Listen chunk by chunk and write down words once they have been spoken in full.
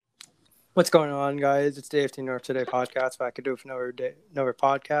What's going on, guys? It's the AFC North Today Podcast. Back to do with another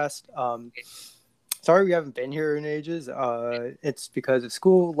podcast. Sorry we haven't been here in ages. It's because of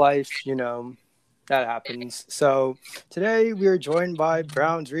school life. That happens. So today we are joined by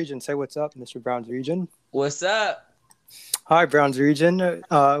Browns Region. Say what's up, Mr. Browns Region. What's up? Hi, Browns Region.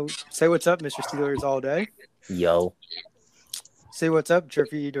 Say what's up, Mr. Steelers all day. Yo. Say what's up,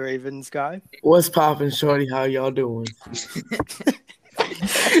 Drippy the Ravens guy. What's poppin', shorty? How y'all doing?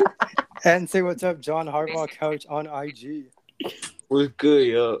 And say what's up, John Harbaugh, coach on IG. What's good,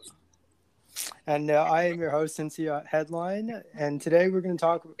 yo? And I am your host, Cincy Headline. And today we're going to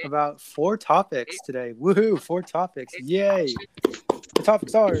talk about 4 topics today. Woohoo, 4 topics. Yay. The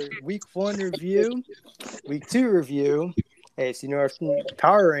topics are Week 1 review, Week 2 review, AFC North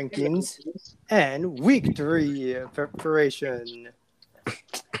Power Rankings, and Week 3 preparation.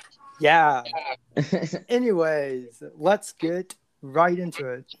 Yeah. Anyways, let's get right into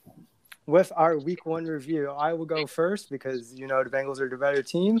it. With our Week 1 review, I will go first because, the Bengals are the better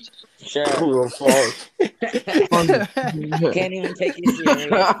team. Sure. Can't even take you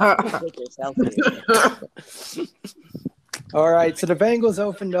serious. All right, so the Bengals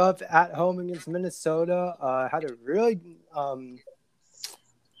opened up at home against Minnesota. Had a really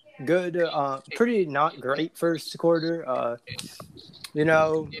good, pretty not great first quarter.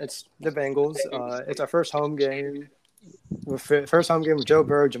 It's the Bengals. It's our first home game. First home game with Joe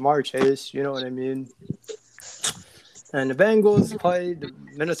Burrow, Jamar Chase, you know what I mean? And the Bengals played the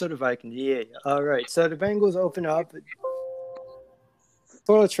Minnesota Vikings. Yeah. All right. So the Bengals open up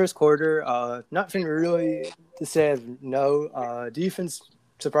for the first quarter. Nothing really to say of no. Defense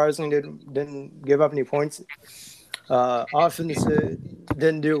surprisingly didn't give up any points. Offense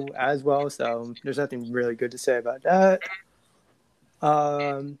didn't do as well, so there's nothing really good to say about that.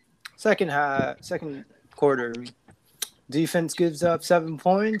 Second quarter. Defense gives up 7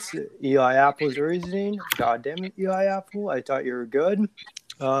 points. Eli Apple's the reasoning. God damn it, Eli Apple. I thought you were good.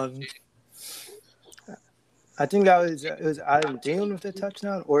 I think it was Adam Thielen with the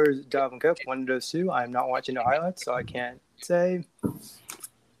touchdown or Dalvin Cook, one of those two. I'm not watching the highlights, so I can't say.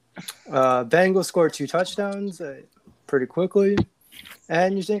 Bengals scored 2 touchdowns pretty quickly.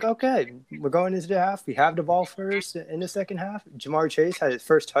 And you think, okay, we're going into the half. We have the ball first in the second half. Jamar Chase had his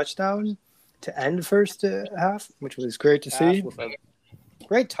first touchdown to end the first half, which was great to see.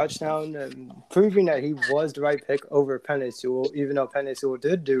 Great touchdown, proving that he was the right pick over Penei Sewell, even though Penei Sewell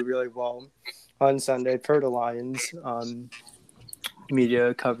did do really well on Sunday per the Lions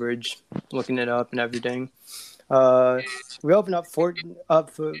media coverage, looking it up and everything. We opened up for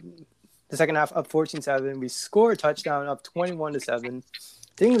the second half up 14-7. We scored a touchdown up 21-7.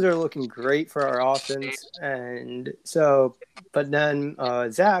 Things are looking great for our offense, but then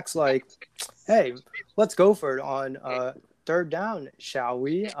Zach's like, "Hey, let's go for it on third down, shall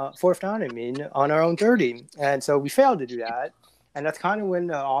we? Fourth down, on our own 30." And so we failed to do that, and that's kind of when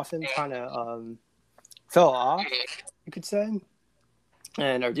the offense kind of fell off, you could say,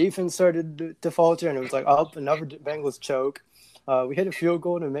 and our defense started to falter, and it was like, another Bengals choke. We hit a field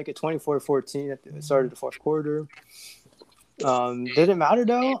goal to make it 24-14 at the start of the fourth quarter. Did it matter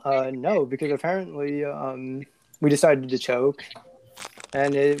though? No, because apparently we decided to choke,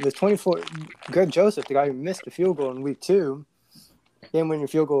 and it was 24. Greg Joseph, the guy who missed the field goal in week 2, game-winning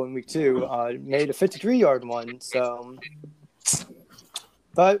field goal in week 2, made a 53-yard one. So,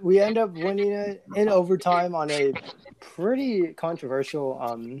 but we end up winning it in overtime on a pretty controversial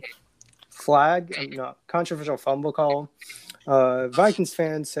controversial fumble call. Vikings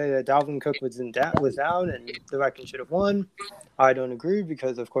fans say that Dalvin Cook was down and the Vikings should have won. I don't agree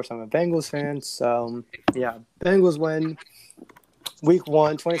because, of course, I'm a Bengals fan. So, yeah, Bengals win Week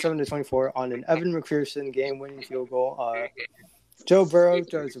 1, 27-24 on an Evan McPherson game-winning field goal. Joe Burrow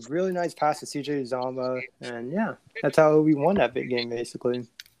does a really nice pass to CJ Uzomah, and yeah, that's how we won that big game, basically.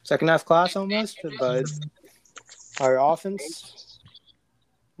 Second half class almost, but our offense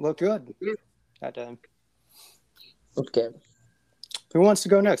looked good that time. Okay. Who wants to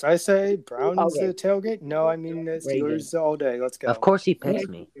go next? I say Browns tailgate. No, I mean the Steelers all day. Let's go. Of course he picks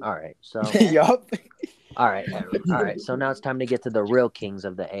me. All right. So Yup. All right. So now it's time to get to the real kings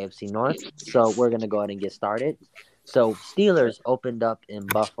of the AFC North. So we're gonna go ahead and get started. So Steelers opened up in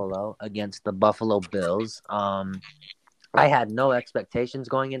Buffalo against the Buffalo Bills. I had no expectations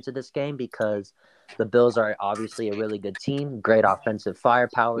going into this game because the Bills are obviously a really good team, great offensive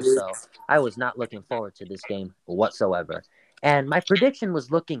firepower. So I was not looking forward to this game whatsoever. And my prediction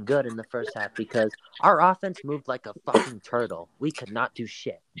was looking good in the first half because our offense moved like a fucking turtle. We could not do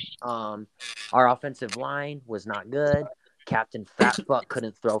shit. Our offensive line was not good. Captain Fatfuck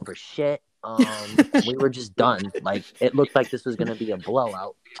couldn't throw for shit. We were just done. Like, it looked like this was going to be a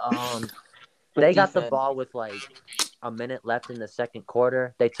blowout. They got the ball with like a minute left in the second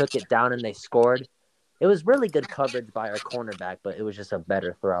quarter. They took it down and they scored. It was really good coverage by our cornerback, but it was just a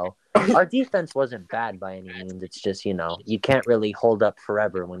better throw. Our defense wasn't bad by any means. It's just, you can't really hold up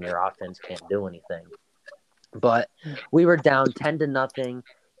forever when your offense can't do anything. But we were down 10-0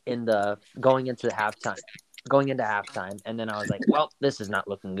 going into halftime. And then I was like, well, this is not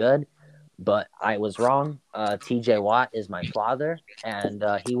looking good. But I was wrong. TJ Watt is my father, and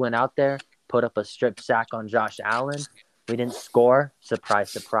he went out there, put up a strip sack on Josh Allen. We didn't score.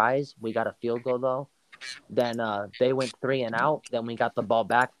 Surprise, surprise. We got a field goal, though. Then they went 3 and out. Then we got the ball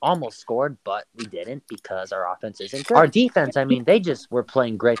back, almost scored, but we didn't because our offense isn't good. Our defense, they just were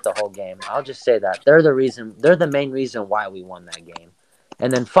playing great the whole game. I'll just say that. They're the main reason why we won that game.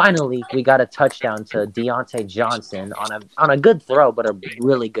 And then finally, we got a touchdown to Deontay Johnson on a good throw, but a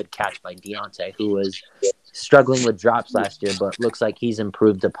really good catch by Deontay, who was struggling with drops last year, but looks like he's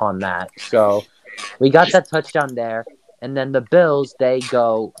improved upon that. So we got that touchdown there. And then the Bills, they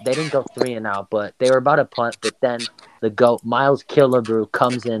didn't go 3 and out, but they were about to punt. But then the GOAT, Miles Killebrew,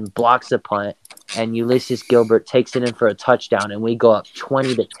 comes in, blocks a punt, and Ulysses Gilbert takes it in for a touchdown, and we go up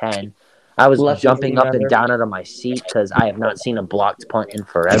 20-10. I was jumping up and down out of my seat because I have not seen a blocked punt in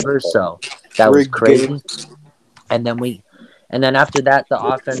forever, so that was crazy. And then after that, the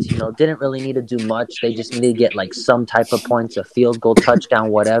offense, didn't really need to do much. They just needed to get like some type of points, a field goal, touchdown,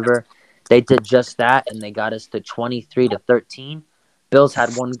 whatever. They did just that, and they got us to 23-13. Bills had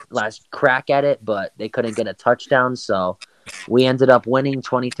one last crack at it, but they couldn't get a touchdown, so we ended up winning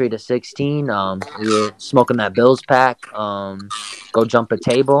 23-16. We were smoking that Bills pack. Go jump a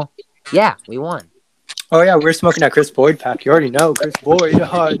table. Yeah, we won. Oh, yeah, we're smoking that Chris Boyd pack. You already know, Chris Boyd.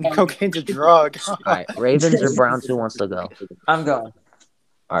 Cocaine's a drug. All right, Ravens or Browns, who wants to go? I'm going.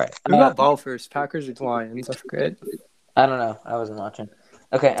 All right. Who got ball first? Packers or Lions? I forget. I don't know. I wasn't watching.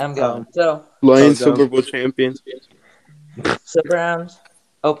 Okay, I'm going. Lions Super Bowl champions. So Browns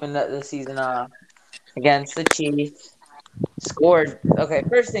opened up the season off against the Chiefs. Scored. Okay,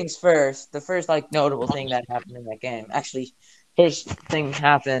 first things first. The first notable thing that happened in that game. Actually, first thing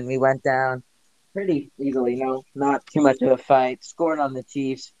happened. We went down pretty easily. No, not too much of a fight. Scored on the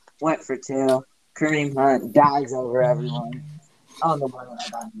Chiefs. Went for 2. Kareem Hunt dives over everyone. On the one that I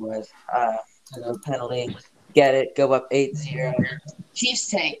thought was no penalty. Get it. Go up 8-0. Chiefs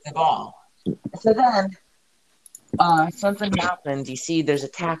take the ball. So then something happens. You see there's a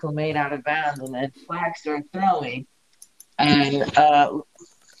tackle made out of bounds, and then flags start throwing. And then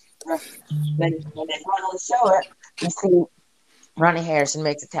when they finally show it, you see Ronnie Harrison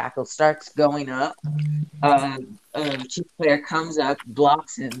makes a tackle, starts going up. Chief player comes up,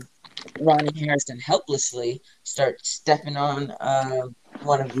 blocks him. Ronnie Harrison helplessly starts stepping on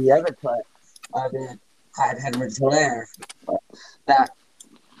one of the other players that Clyde Edwards-Helaire. That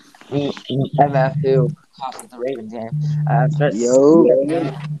MF who cost the Ravens game.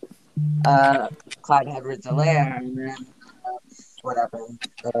 Clyde Edwards-Helaire, and then what happened?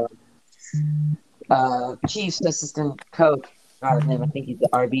 Chiefs assistant coach, I think he's the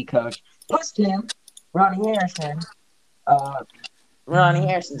RB coach, pushed him, Ronnie Harrison. Ronnie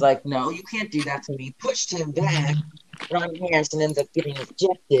Harrison's like, no, you can't do that to me. Pushed him back. Ronnie Harrison ends up getting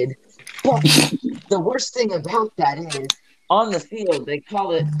ejected. But the worst thing about that is, on the field, they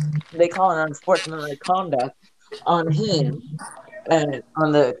call it unsportsmanlike conduct on him and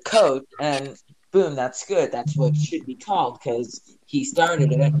on the coach, and boom, that's good. That's what should be called because he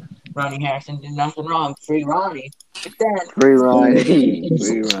started it. Ronnie Harrison did nothing wrong. Free Ronnie. But then Free Ronnie.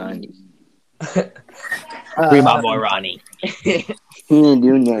 Free Ronnie. Free my boy Ronnie. He didn't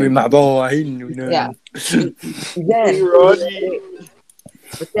do nothing. Free my boy. He didn't do nothing. Yeah.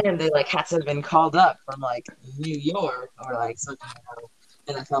 But then they had to have been called up from New York or something.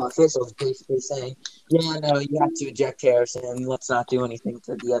 NFL officials basically saying, yeah, no, you have to eject Harrison. Let's not do anything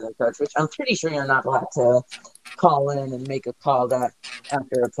to the other coach, which I'm pretty sure you're not allowed to call in and make a call that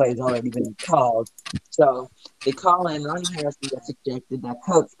after a play's already been called. So they call in, Ronnie Harrison gets ejected, that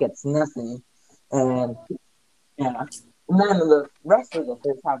coach gets nothing. And, yeah. And then the rest of the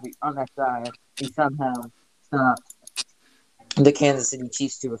first half on that side, he somehow stopped the Kansas City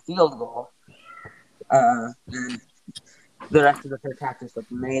Chiefs to a field goal. And the rest of the first half just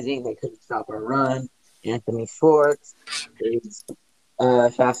looked amazing. They couldn't stop our run. Anthony Schwartz is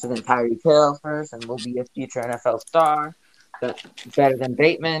faster than Tyreek Hill first and will be a future NFL star. But better than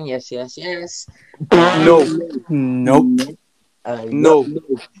Bateman. Yes. Nope. No.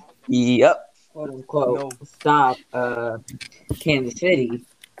 Yep. Quote unquote. No. Stop Kansas City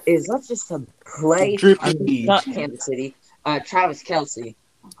is let's just play. Not Kansas City. Travis Kelce.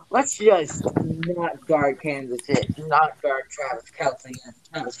 let's just not guard Kansas City, not guard Travis Kelce. And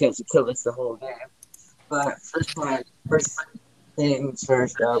Travis Kelce killed us the whole game. But first things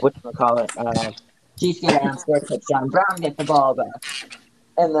first, whatchamacallit, Chiefs get down, score a touchdown. Brown gets the ball back.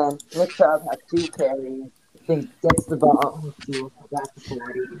 And then Nick Chubb has 2 carries. Then gets the ball to back to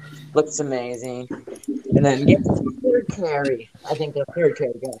 40. Looks amazing. And then gets the 3rd carry. I think the 3rd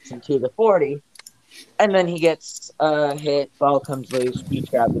carry gets him to the 40. And then he gets hit. Ball comes loose. He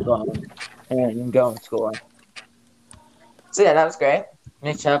grabs the ball and go and score. So yeah, that was great.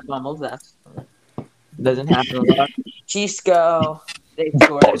 Nick Chubb fumbles. That doesn't happen a lot. Chiefs go. They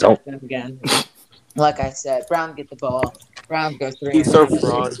score again. Like I said, Brown get the ball. Browns go 3. These are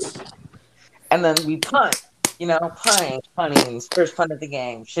frauds. And then we punt. Punting. First punt of the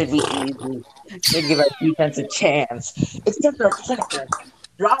game. Should be easy. Should give our defense a chance. Except our kicker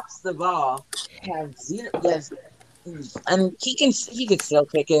drops the ball. And he can still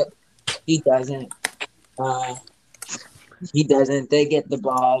kick it. He doesn't. They get the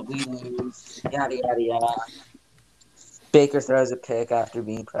ball. We lose. Yada yada yada. Baker throws a pick after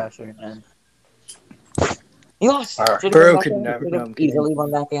being pressured, and he lost. Easily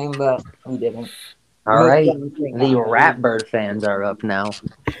won that game, but we didn't. All right, the Ratbird fans are up now.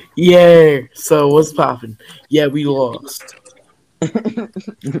 Yeah, so what's poppin'? Yeah, we lost.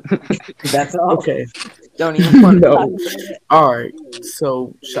 That's all. Okay. Don't even want to No. All right,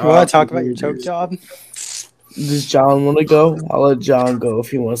 so You want to talk about your choke job? Does John want to go? I'll let John go if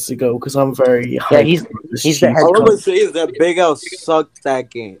he wants to go because I'm very hyped. Yeah, he's the head All I'm coach. gonna say is that Big Al sucked that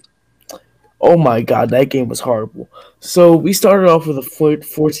game. Oh my god, that game was horrible. So we started off with a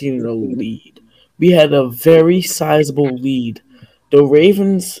 14-0 lead. We had a very sizable lead. The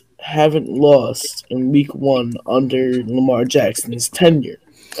Ravens haven't lost in week 1 under Lamar Jackson's tenure.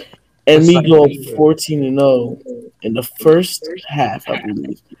 And we go up 14-0 in the first half, I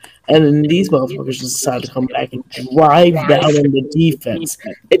believe. And then these motherfuckers just decide to come back and drive down on the defense.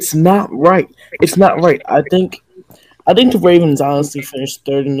 It's not right. It's not right. I think the Ravens honestly finished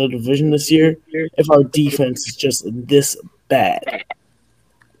 3rd in the division this year if our defense is just this bad.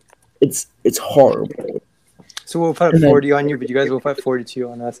 It's horrible. So we'll put 40 on you, but you guys will put 42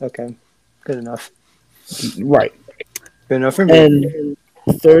 on us. Okay. Good enough. Right. Good enough for me. And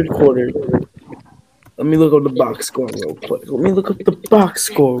 3rd quarter, let me look up the box score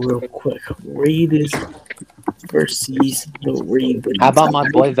real quick. Raiders versus the Ravens. How about my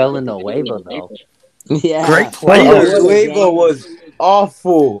boy Villanueva, though? Yeah. Great play. Villanueva was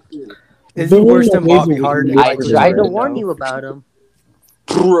awful. Is he worse than Bobby Hart? I tried to warn you about him.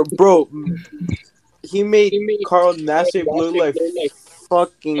 Bro, he made Carl Nassib look like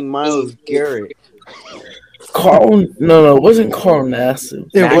fucking Myles Garrett. No, it wasn't Carl Nassib.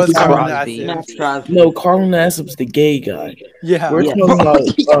 It was Carl Crosby. Nassib. No, Carl Nassib's the gay guy. Yeah. We're talking about.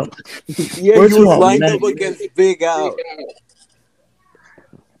 Yeah, We're he was talking lined about up against Big Al.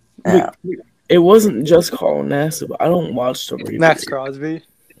 It wasn't just Carl Nassib. I don't watch the Ravens. Max Crosby.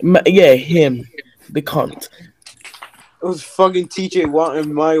 Yeah, him, the cunt. It was fucking TJ Watt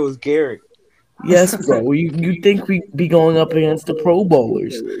and Myles Garrett. Yes, bro. You think we'd be going up against the Pro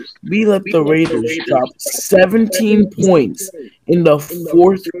Bowlers? We let the Raiders drop 17 points in the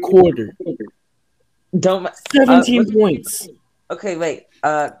 4th quarter. 17 points. Okay, wait.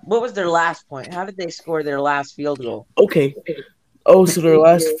 What was their last point? How did they score their last field goal? Okay. Oh, so their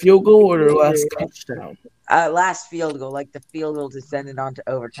last field goal or their last touchdown? Last field goal, like the field goal descended onto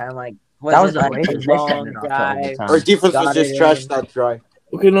overtime. Like That was it the like Ravens. a They long sent it off to drive? overtime. Our defense was Got just it trash in. that drive.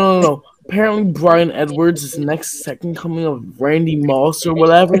 Okay, no. Apparently, Brian Edwards is the next second coming of Randy Moss or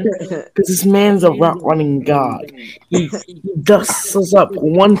whatever. Because this man's a route running god. He dusts us up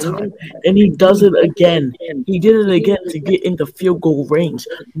one time, and he does it again. He did it again to get into field goal range.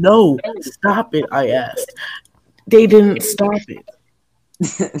 No, stop it, I asked. They didn't stop it.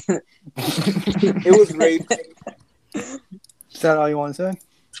 It was rape. Is that all you want to say?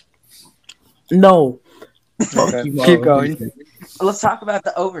 No. Okay. Keep going. Let's talk about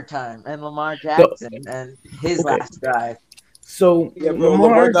the overtime and Lamar Jackson and his last drive. So, Yeah, bro,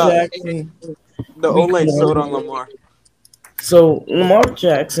 Lamar Lamar Jackson... The O-line sold on Lamar. So Lamar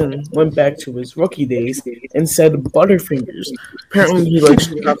Jackson went back to his rookie days and said Butterfingers. Apparently, he likes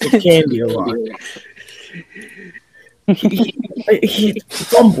chocolate candy a lot. He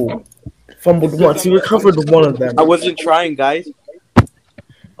fumbled once. He recovered one of them. I wasn't trying, guys.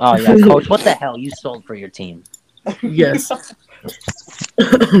 Oh, yeah, Coach. What the hell? You sold for your team. Yes.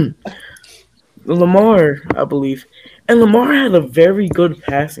 Lamar, I believe. And Lamar had a very good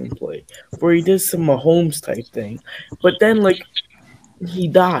passing play where he did some Mahomes type thing. But then, he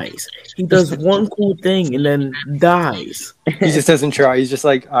dies. He does one cool thing and then dies. He just doesn't try. He's just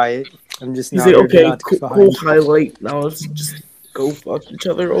like, I'm just He's not like, here to okay, not cool behind. highlight. Now let's just go fuck each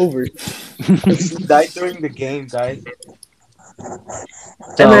other over. He died during the game, guys.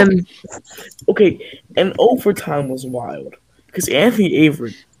 And then, okay, and overtime was wild because Anthony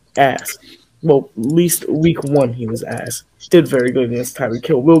Averett ass. Well, at least week 1 he was ass. Did very good against Tyreek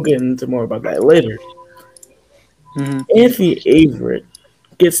Hill. We'll get into more about that later. Mhm. Anthony Averett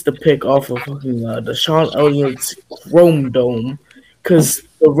gets the pick off of fucking Deshaun Elliott's Chrome Dome because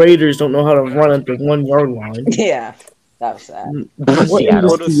the Raiders don't know how to run at the 1 yard line. Yeah, that was sad. What in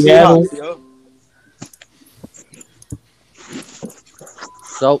Go to Seattle? Seahawks, yo.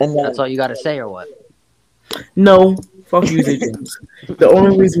 So And then- that's all you got to say, or what? No, fuck you, Zay Jones. The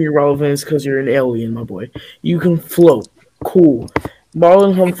only reason you're relevant is because you're an alien, my boy. You can float. Cool.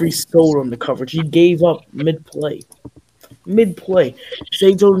 Marlon Humphrey stole on the coverage. He gave up mid-play.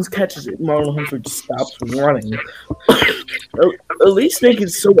 Zay Jones catches it. Marlon Humphrey just stops running. At least make it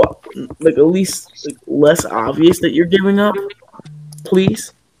so, like, at least like, less obvious that you're giving up.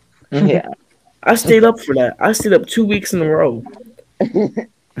 Please. Yeah. I stayed up for that. I stayed up 2 weeks in a row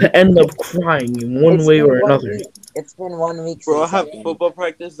to end up crying in one way or another. It's been 1 week. Bro, I since have that game. football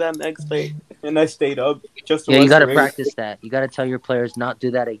practice that next day, and I stayed up just to Yeah, watch you got to the Raiders. practice that. You got to tell your players not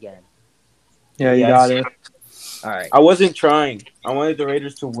do that again. Yeah, you Yes. got it. All right. I wasn't trying. I wanted the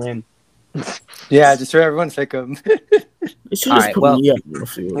Raiders to win Yeah, just for everyone pick them. It should All just right, put well- me up on the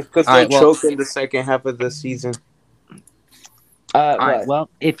field. because All they'll right, well- choke in the second half of the season. All right. What? Well,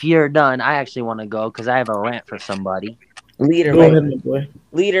 if you're done, I actually want to go because I have a rant for somebody. Leader, Go wait. ahead, my boy.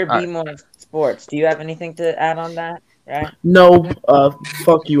 Leader, All be more sports. Do you have anything to add on that? Right? No,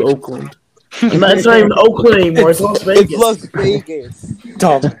 fuck you, Oakland. It's not even Oakland anymore. It's Las Vegas. It's Las Vegas.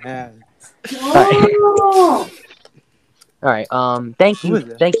 Dumb man. All right. Thank Who is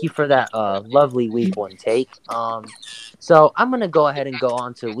you. it? Thank you for that lovely week 1 take. So I'm gonna go ahead and go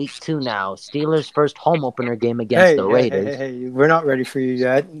on to week 2 now. Steelers' first home opener game against the Raiders. Hey, we're not ready for you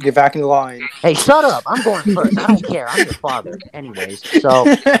yet. Get back in the line. Hey, shut up! I'm going first. I don't care. I'm your father. Anyways, so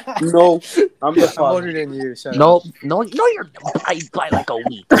No, I'm the I'm older father. than you. Shut no, you're by like a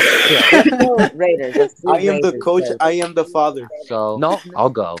week. Yeah. Raiders. Let's do I am the Raiders coach. first. I am the father. So no,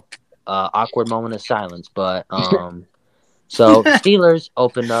 I'll go. Awkward moment of silence, but so Steelers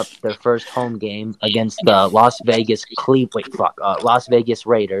opened up their first home game against the Las Vegas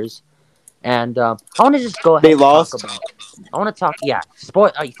Raiders, and I want to just go ahead. They and lost? Talk about, I want to talk. Yeah,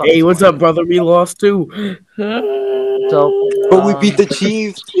 spoil. Oh, you fucking Hey, what's spoiled up, brother? We lost too. So, But we beat the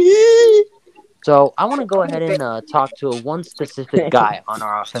Chiefs. So I want to go ahead and talk to one specific guy on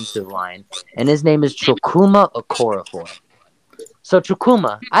our offensive line, and his name is Chukwuma Okorafor. So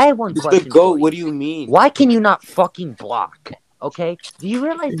Chukwuma, I have one It's question. the GOAT. for you. What do you mean? Why can you not fucking block? Okay? Do you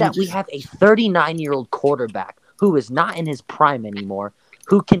realize that we have a 39-year-old quarterback who is not in his prime anymore,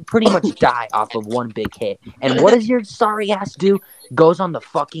 who can pretty much die off of one big hit? And what does your sorry ass do? Goes on the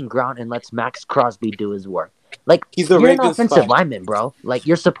fucking ground and lets Max Crosby do his work. Like, He's the you're an Ravens offensive spot. lineman, bro. Like,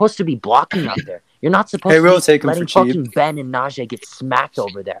 you're supposed to be blocking out there. You're not supposed Hey, to we'll be take him letting for cheap. fucking Ben and Najee get smacked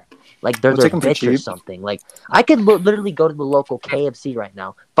over there. Like they're We'll their take 'em for bitch or cheap. something. Like, I could literally go to the local KFC right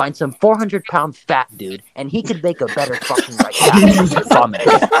now, find some 400-pound fat dude, and he could make a better fucking right tackle than your bum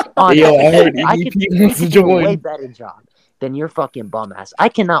ass. Honestly, Yo, I heard I could EVP wants to do a way join. better job than your fucking bum ass. I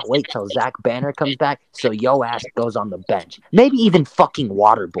cannot wait till Zach Banner comes back so yo ass goes on the bench. Maybe even fucking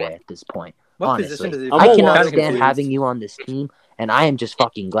Waterboy at this point. What Honestly, position does he I'm I a cannot Waterboy. stand having you on this team, and I am just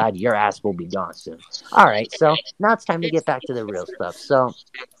fucking glad your ass will be gone soon. All right, so now it's time to get back to the real stuff. So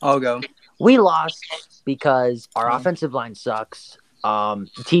I'll go. we lost because our offensive line sucks.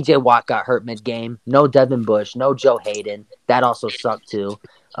 TJ Watt got hurt mid-game. No Devin Bush. No Joe Hayden. That also sucked too.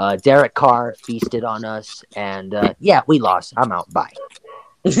 Derek Carr feasted on us. And yeah, we lost. I'm out. Bye.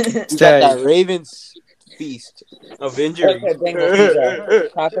 You got that Ravens feast of injuries. Okay,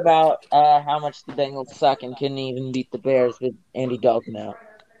 Bengals, talk about how much the Bengals suck and couldn't even beat the Bears with Andy Dalton out.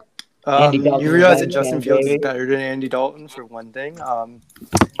 Andy Dalton You realize that is Justin back, Fields is baby. better than Andy Dalton for one thing. I'm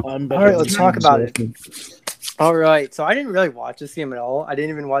All right, let's talk about it. All right, so I didn't really watch this game at all. I didn't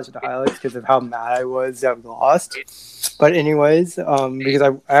even watch the highlights because of how mad I was that we lost. But anyways, because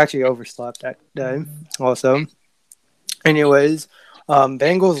I actually overslept that day also. Anyways,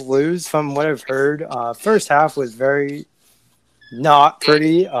 Bengals lose from what I've heard. First half was very not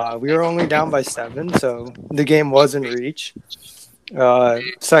pretty. We were only down by 7, so the game was in reach.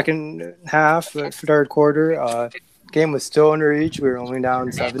 Second half, third quarter, game was still in reach. We were only down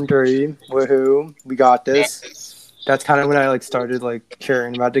 7-3. Woohoo! We got this. That's kind of when I started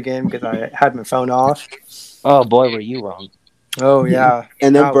caring about the game because I had my phone off. Oh boy, were you wrong. Oh yeah.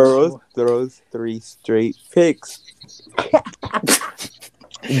 And then How- Burrow throws 3 straight picks.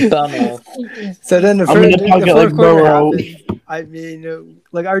 Bummer. So then the, I'm in the the pocket fourth like quarter Burrow. happened. I mean,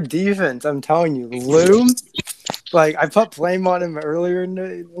 like our defense, I'm telling you, Loom. Like I put blame on him earlier in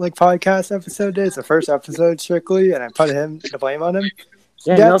the podcast episode. It's the first episode strictly, and I put the blame on him.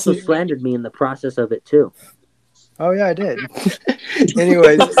 Yeah, you also slandered me in the process of it too. Oh yeah, I did.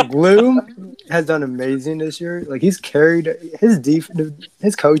 Anyways, Loom has done amazing this year. Like he's carried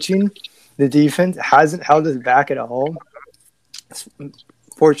his coaching, the defense hasn't held us back at all.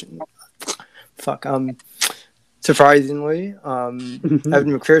 Fortunately, surprisingly, Evan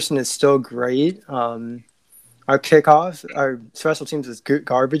McPherson is still great. Our kickoffs, our special teams is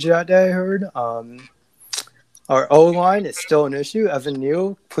garbage that day. I heard. Our O line is still an issue. Evan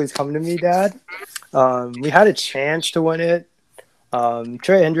Neal, please come to me, Dad. We had a chance to win it.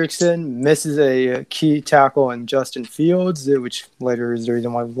 Trey Hendrickson misses a key tackle on Justin Fields, which later is the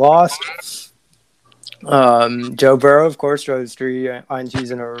reason why we lost. Joe Burrow, of course, throws 3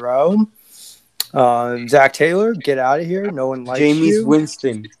 INTs in a row. Zach Taylor, get out of here. No one likes Jameis you.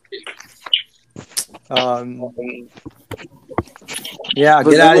 Winston. Yeah,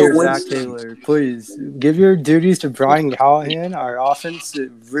 Was get out of here, it Zach Winston? Taylor. Please give your duties to Brian Callahan. Our offense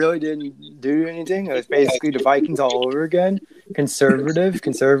really didn't do anything. It was basically the Vikings all over again. Conservative.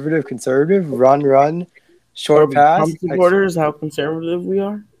 Run. Short pass. Trump supporters, how conservative we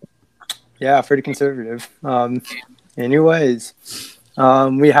are. Yeah, pretty conservative. Anyways,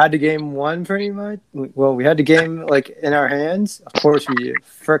 we had the game won pretty much. Well, we had the game in our hands. Of course, we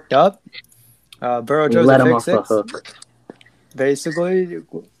fricked up. Burrow throws Let a him pick off the 6. hook. Basically,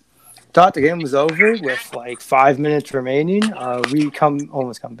 thought the game was over with 5 minutes remaining. We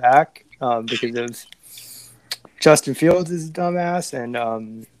almost come back because of Justin Fields' dumbass,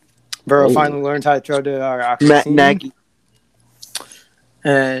 and Burrow finally learned how to throw to our actual Matt team. Nagy.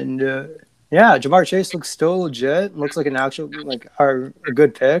 And yeah, Jamar Chase looks still legit. Looks like an actual a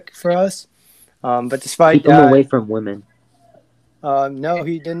good pick for us. But despite Keep him that, away from women. no,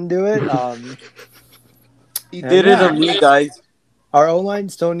 he didn't do it. He did it on me, guys. Our O-line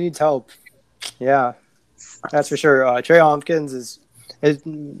still needs help. Yeah, that's for sure. Trey Hopkins is it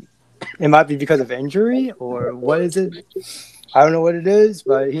might be because of injury or what is it? I don't know what it is,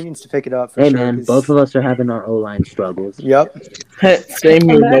 but he needs to pick it up for Hey sure. man, both of us are having our O-line struggles. Yep. Same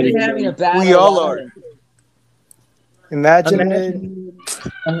here, buddy. Imagine having a bad We all are. O-line. Imagine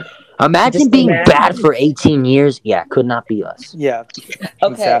Imagine being bad for 18 years. Yeah, could not be us. yeah.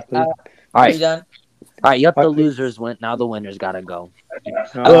 Okay, Exactly. All are right, you done? all right. Yep, the losers went. Now the winners gotta go. Okay,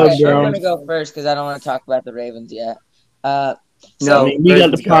 bro. I'm gonna go first because I don't want to talk about the Ravens yet. I No, mean, we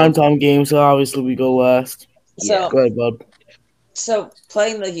got the Ravens go. primetime game, so obviously we go last. So, Go ahead, bud. so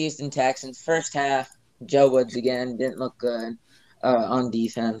playing the Houston Texans, first half, Joe Woods again didn't look good on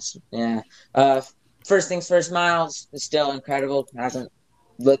defense. Yeah. First things first, Miles is still incredible.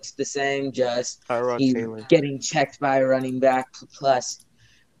 Looks the same. Just Tyrod he's Taylor. getting checked by a running back plus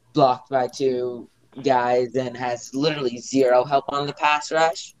blocked by 2 guys and has literally 0 help on the pass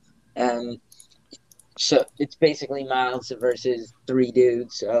rush. And so it's basically Miles versus 3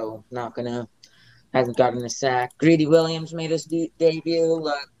 dudes. So hasn't gotten a sack. Greedy Williams made his debut.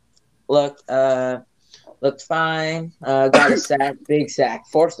 Looked fine. Got a sack, big sack.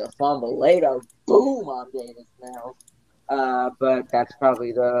 Forced a fumble later. Boom on Davis Mills. But that's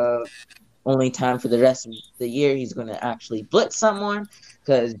probably the only time for the rest of the year he's going to actually blitz someone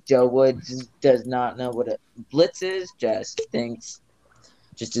because Joe Woods does not know what a blitz is. Just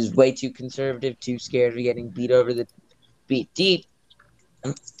is way too conservative, too scared of getting beat deep.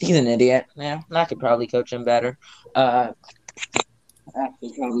 He's an idiot. Yeah, I could probably coach him better. Actually,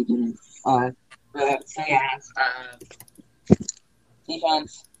 probably didn't.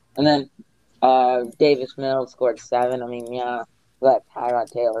 Defense, and then Davis Mills scored 7. I mean, yeah, let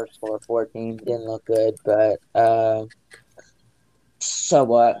Tyrod Taylor score 14. Didn't look good, but so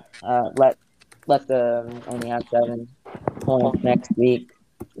what? Let them only have 7 points next week.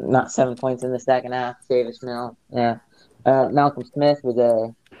 Not 7 points in the second half. Davis Mills, yeah. Malcolm Smith with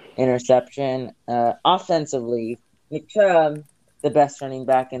a interception. Offensively, Nick Chubb, the best running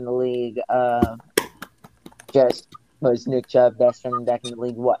back in the league. Just was Nick Chubb, best running back in the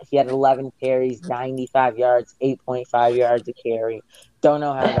league. What? He had 11 carries, 95 yards, 8.5 yards a carry. Don't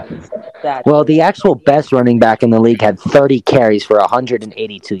know how that. Well, the actual best running back in the league had 30 carries for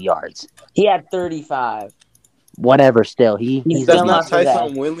 182 yards. He had 35. Whatever, still. He's That's still not not for that.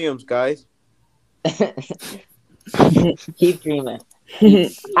 Tyson Williams, guys. Keep dreaming.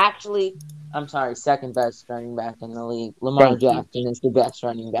 Actually, I'm sorry, second best running back in the league. Lamar Jackson is the best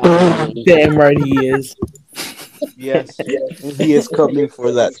running back in the league. Damn right he is. Yes, and he is coming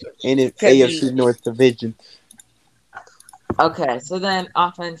for that AFC North division. Okay, so then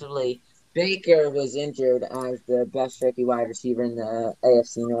offensively, Baker was injured as the best rookie wide receiver in the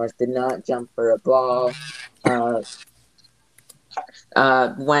AFC North. Did not jump for a ball. Made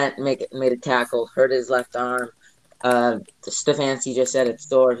a tackle, hurt his left arm. Stefanski just said it's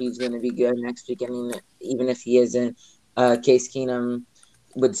sore. He's going to be good next week. I mean, even if he isn't, Case Keenum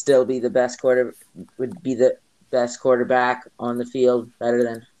would still be the best quarterback on the field. Better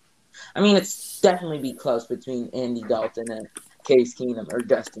than, I mean, it's definitely be close between Andy Dalton and Case Keenum or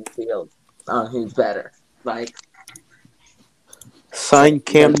Justin Fields on who's better. Like, sign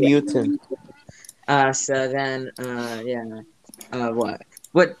Cam Newton. So then,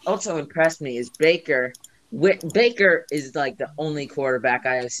 what also impressed me is Baker. Baker is like the only quarterback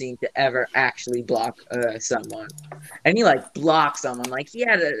I have seen to ever actually block someone, and he like blocked someone. Like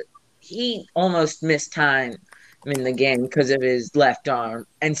he almost missed time in the game because of his left arm,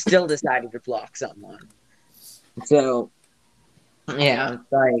 and still decided to block someone. So, yeah,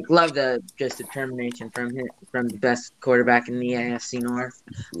 like love the just determination from the best quarterback in the AFC North.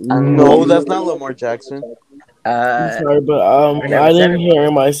 No, that's not Lamar Jackson. I'm sorry, but I didn't hear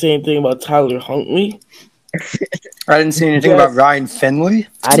him say anything about Tyler Huntley. I didn't see anything about Ryan Finley.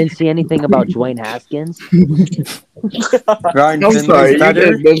 I didn't see anything about Dwayne Haskins. Ryan I'm Finley's sorry, better. you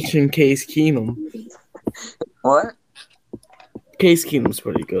didn't mention Case Keenum. What? Case Keenum's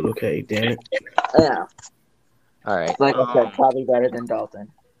pretty good. Okay, damn it. Yeah. All right. Like I said, probably better than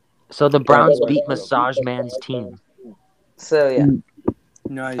Dalton. So the Browns beat Massage Man's team. So yeah.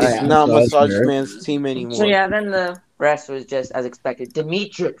 Nice. It's not Massage Man's team anymore. So yeah, then the rest was just as expected.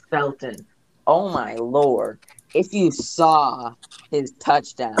 Demetric Felton. Oh my lord! If you saw his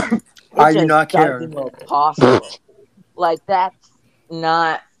touchdown, I do not care. Doesn't look possible. Like that's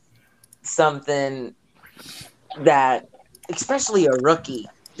not something that, especially a rookie,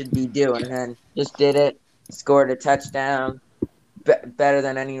 should be doing. And just did it. Scored a touchdown. Better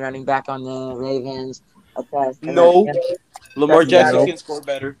than any running back on the Ravens. Okay. No. Lamar Jackson can score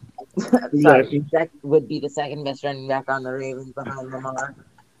better. Sorry, that would be the second best running back on the Ravens behind Lamar.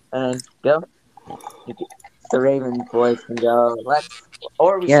 And go. The Ravens boys can go.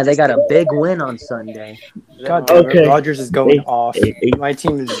 They got a big win on Sunday. God damn it, Rodgers is going off. My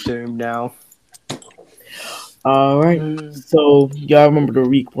team is doomed now. All right. So y'all remember the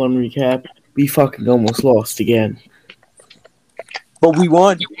week 1 recap? We fucking almost lost again. But we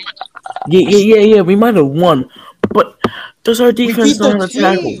won. Yeah. We might have won, but does our defense know how to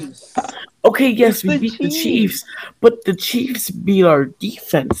tackle? Okay, yes, we beat the Chiefs, but the Chiefs beat our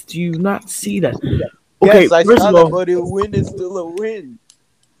defense. Do you not see that? Okay, yes, I first saw of all, that, but a win is still a win.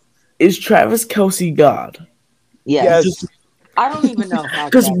 Is Travis Kelce God? Yes. I don't even know how.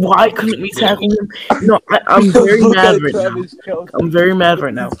 Because why couldn't we tackle him? No, I'm very mad right now. I'm very mad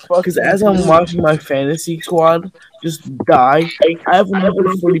right now. Because as I'm watching my fantasy squad just die, I have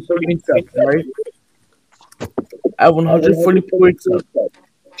 140 points up, right? I have 140 points up.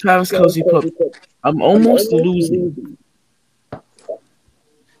 Travis Kelce put. I'm almost losing.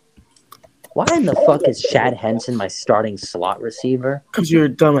 Why in the fuck is Chad Henson my starting slot receiver? Because you're a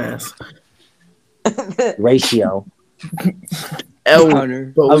dumbass. Ratio.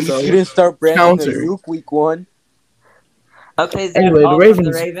 Hunter. You didn't start Brandon Ayuk week 1. Okay, is anyway, the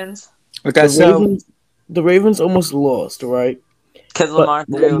Ravens. Okay, the Ravens almost lost, right? Because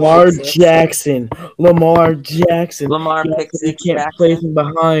Lamar Jackson. He can't play from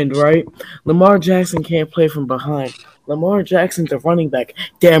behind, right? Lamar Jackson can't play from behind. Lamar Jackson's a running back.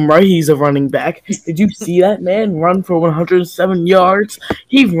 Damn right he's a running back. Did you see that man run for 107 yards?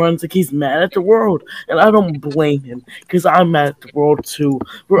 He runs like he's mad at the world. And I don't blame him because I'm mad at the world too.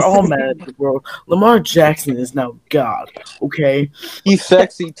 We're all mad at the world. Lamar Jackson is now God, okay? He's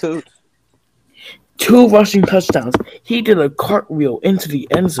sexy too. 2 rushing touchdowns. He did a cartwheel into the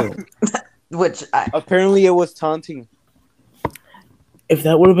end zone. Apparently it was taunting. If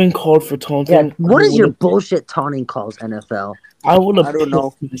that would have been called for taunting, what is your bullshit taunting calls, NFL? I would have. I don't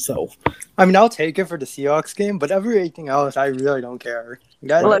know myself. I mean, I'll take it for the Seahawks game, but everything else, I really don't care.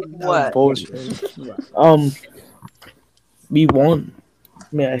 That what? Bullshit. We won.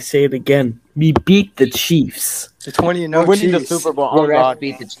 May I say it again? We beat the Chiefs. The 20-0 We're winning Chiefs. the Super Bowl. Oh God,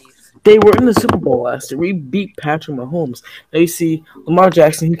 beat the Chiefs. They were in the Super Bowl last year. We beat Patrick Mahomes. Now you see, Lamar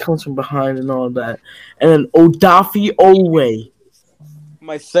Jackson, he comes from behind and all that. And then Odafe Oweh.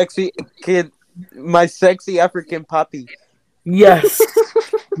 my sexy kid, my sexy African puppy. Yes.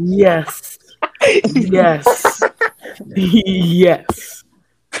 Yes. Yes. Yes.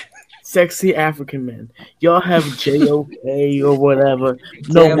 sexy African men. Y'all have JOK or whatever.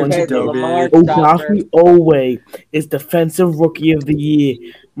 No JOK, one's the doing. Lamar Chopper. Odafe Owe is Defensive Rookie of the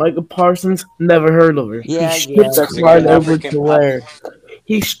Year. Micah Parsons, never heard of her. Yeah, He stripped Sexy Clyde Edwards African Helaire.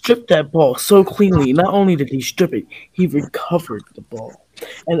 He stripped that ball so cleanly. Not only did he strip it, he recovered the ball.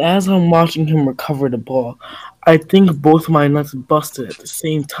 And as I'm watching him recover the ball, I think both my nuts busted at the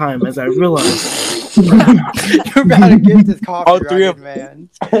same time as I realized You're about to get this All three copyrighted, of- man.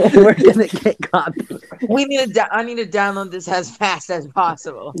 We're gonna get copied. I need to download this as fast as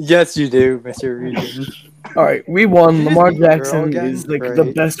possible. Yes, you do, Mr. Regan. all right, we won. Did you Lamar just beat the girl Jackson again? is like the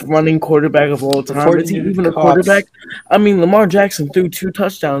Great. best running quarterback of all time. Reporting Is he to the even a cops. quarterback? I mean, Lamar Jackson threw 2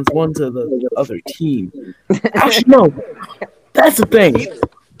 touchdowns, one to the other team. Actually, no. That's the thing.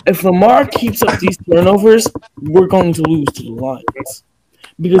 If Lamar keeps up these turnovers, we're going to lose to the Lions.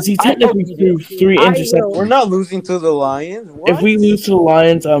 Because he technically threw 3 interceptions. We're not losing to the Lions. What? If we lose to the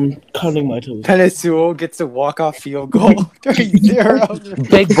Lions, I'm cutting my toes. Penei Sewell gets a walk-off field goal. 3-0.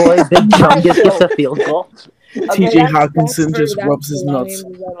 Big boy, Big Chungus gets a field goal. TJ Hawkinson just rubs his nuts.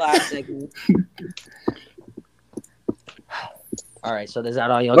 All right, so is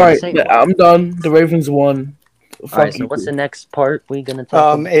that all y'all All gonna right, say? I'm done. The Ravens won. All right, so what's the next part we gonna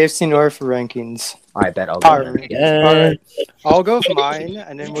talk about? AFC North rankings. All right, bet I'll Power go. rankings. All right. I'll go for mine,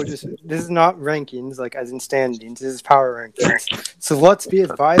 and then we'll just. This is not rankings, like as in standings. This is power rankings. So let's be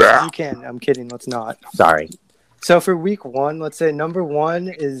as biased as you can. I'm kidding. Let's not. Sorry. So for week 1, let's say number 1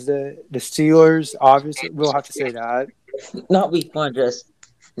 is the Steelers. Obviously, we'll have to say that. Not week 1, just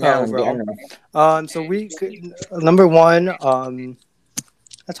now in bro. general. So week number 1.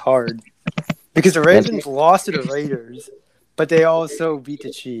 That's hard because the Ravens lost to the Raiders, but they also beat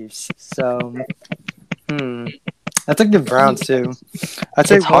the Chiefs. So, that's like the Browns too. I'd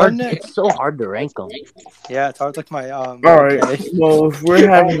say It's hard. one. It's so hard to rank them. Yeah, it's hard. Like my All right. okay. Well, if we're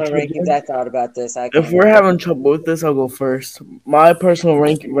having All the rankings I thought about this. if we're having trouble with this, I'll go first. My personal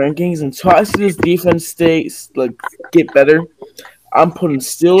rankings, and try to see this defense get better. I'm putting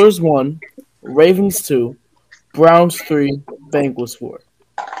Steelers 1, Ravens 2, Browns 3, Bengals 4.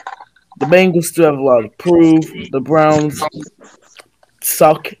 The Bengals still have a lot to prove. The Browns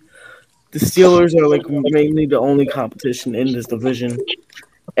suck. The Steelers are like mainly the only competition in this division.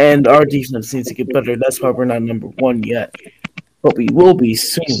 And our defense needs to get better. That's why we're not number 1 yet. But we will be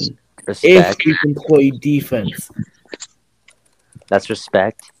soon. Respect. If we can play defense. That's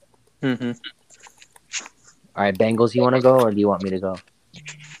respect. Mm-hmm. All right, Bengals, you want to go or do you want me to go?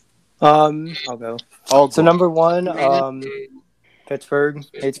 I'll go. So number 1, Pittsburgh.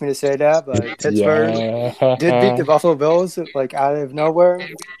 Hates me to say that, but Pittsburgh did beat the Buffalo Bills like out of nowhere.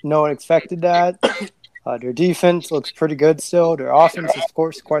 No one expected that. Their defense looks pretty good still. Their offense is, of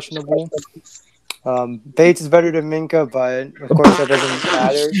course, questionable. Bates is better than Minka, but of course that doesn't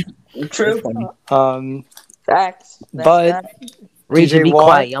matter. True. Facts. But Reggie, TJ be Watt.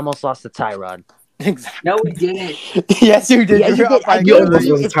 quiet. You almost lost to Tyrod. Exactly. No, we didn't. Yes, you did. Yeah, you You're did. up by You almost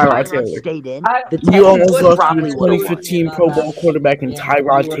three. lost If to Tyrod Tyrod Taylor. stayed in, I- the You almost Texans lost to probably the would've won. 2015 Pro Bowl quarterback in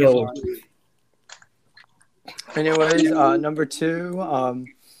Tyrod Taylor. Anyways, number 2,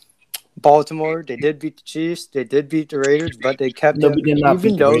 Baltimore. They did beat the Chiefs. They did beat the Raiders, but they kept No, them. we did not Even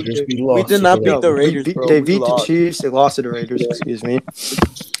beat the though Raiders. they- We lost. We did not to beat the Raiders, they bro. beat We the lost. Chiefs. They lost to the Raiders. Excuse me.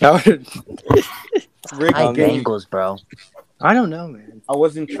 That would- Hi, Um, Bengals, bro. I don't know, man. I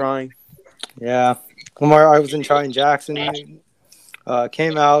wasn't trying. Yeah, Lamar. I wasn't trying. Jackson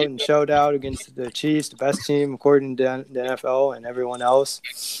came out and showed out against the Chiefs, the best team according to the NFL and everyone else.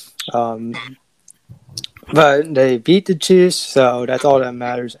 But they beat the Chiefs, so that's all that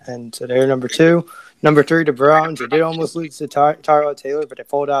matters. And so they're number 2. Number 3, the Browns. They did almost lose to Tyrod Taylor, but they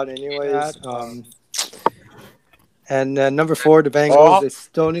pulled out anyways. And then number 4, the Bengals. They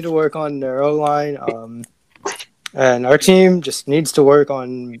still need to work on their O-line. And our team just needs to work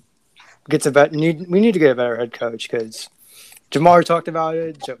on we need to get a better head coach because Jamar talked about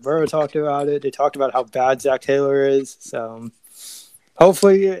it. Joe Burrow talked about it. They talked about how bad Zach Taylor is. So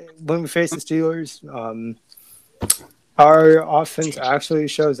hopefully when we face the Steelers, our offense actually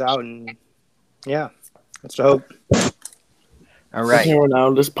shows out. And, yeah, let's hope. All right. Here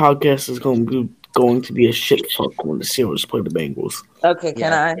now, this podcast is going to be a shit fuck when the Steelers play the Bengals. Okay,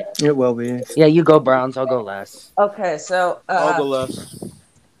 can I? It will be. Yeah, you go Browns. I'll go last. Okay, so I'll go left.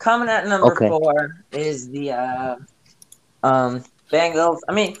 coming at number Okay. 4 is the Bengals.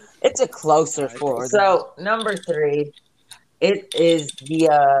 I mean, it's a closer 4. So number 3, it is the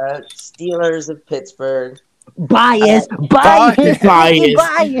Steelers of Pittsburgh. Bias. Biased Biased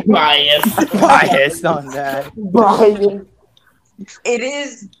on that. It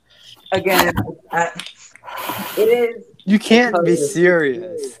is again. It is. You can't be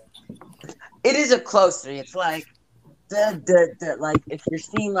serious. It is a close 3. It's like like if you're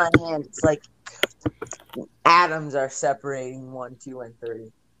seeing my hand, it's like atoms are separating 1, 2, and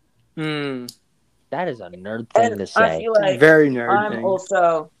 3. That is a nerd thing to say. I feel like Very nerd I'm thing.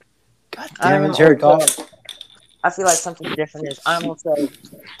 also. God damn it, Jared Goff. I feel like something different is I'm also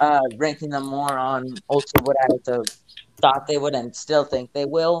ranking them more on also what I also thought they would and still think they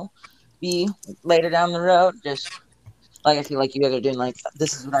will be later down the road. Just like I feel like you guys are doing like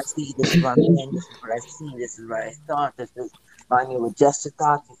this is what I see, this is what I'm saying, this is what I see, this is what I thought, this is my new adjusted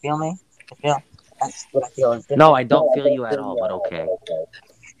thoughts. You feel me? That's what I feel is different. No, I don't feel you at all, but okay.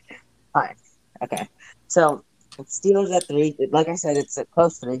 Fine. Okay. So Steelers at 3. Like I said, it's a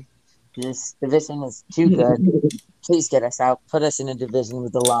close 3. This division is too good. Please get us out. Put us in a division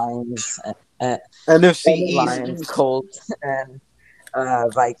with the Lions, NFC East. Lions, Colts, and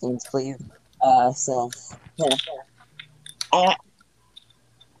Vikings, please. So yeah.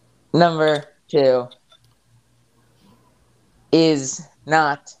 Number 2 is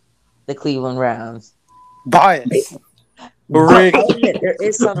not the Cleveland Browns. Bias. Rick. There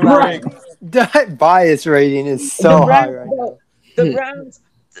is some bias. That bias rating is so high right now. The Browns.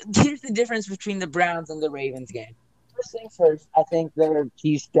 Here's the difference between the Browns and the Ravens game. First thing first, I think their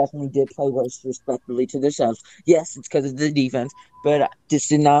Chiefs definitely did play respectfully to themselves. Yes, it's because of the defense, but this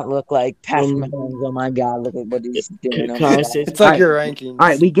did not look like Patrick Mahomes. Oh my God, look at what he's doing. It's like your rankings. All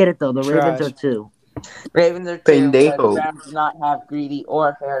right, we get it though. The Ravens are 2. Ravens are 2. The Browns do not have Greedy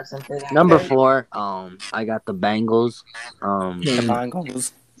or Harrison. Number 4, I got the Bengals. The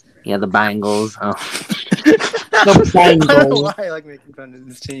Bengals. Yeah, the Bengals. The Bengals. I don't know why I like making fun of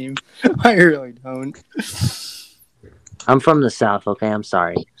this team. I really don't. I'm from the South, okay? I'm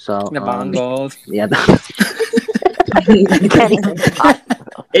sorry. So The Bengals. Yeah.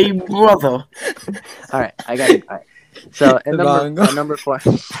 Hey, brother. All right, I got it. All right. So at number 4.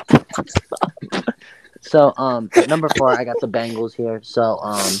 So at number 4, I got the Bengals here. So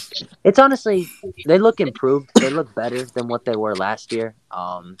it's honestly they look improved. They look better than what they were last year.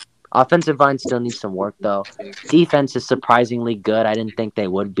 Offensive line still needs some work though. Defense is surprisingly good. I didn't think they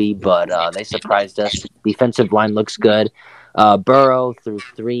would be, but they surprised us. Defensive line looks good. Burrow's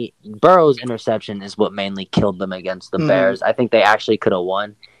interception is what mainly killed them against the Bears. I think they actually could have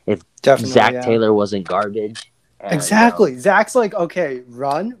won if Zach Taylor wasn't garbage. And, exactly. Zach's like, okay,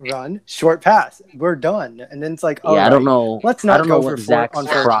 run, short pass. We're done. And then it's like, I don't know. Let's not go for for Zach's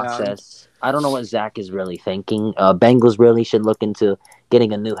process. I don't know what Zach is really thinking. Bengals really should look into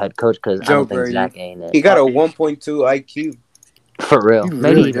getting a new head coach because I don't think Zach ain't it. He got a 1.2 IQ. For real. You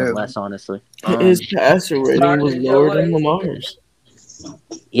Maybe really even do. less, honestly. His passer rating was lower than Lamar's.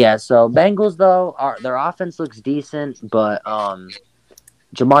 Yeah, so Bengals, though, their offense looks decent, but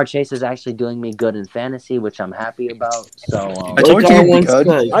Jamar Chase is actually doing me good in fantasy, which I'm happy about. So I told you he'd be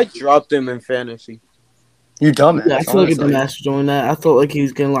good. I dropped him in fantasy. You dumbass. Yeah, I feel like a dumbass for doing that. I thought like he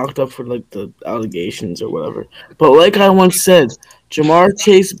was getting locked up for like the allegations or whatever. But like I once said, Jamar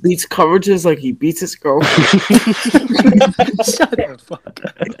Chase beats coverages like he beats his girlfriend. Shut the fuck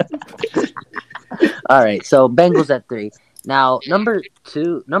up. All right, so Bengals at 3. Now, number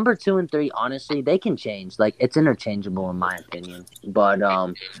two and 3, honestly, they can change. Like, it's interchangeable in my opinion. But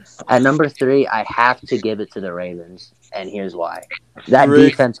at number 3, I have to give it to the Ravens, and here's why. That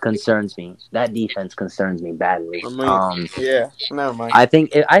defense concerns me. That defense concerns me badly. Never mind. I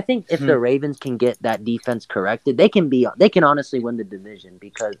think if the Ravens can get that defense corrected, they can honestly win the division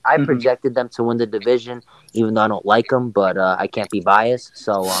because I projected them to win the division, even though I don't like them, but I can't be biased.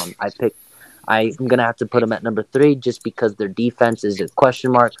 So I'm going to have to put them at number 3 just because their defense is a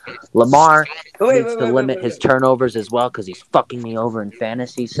question mark. Lamar needs to limit his turnovers as well because he's fucking me over in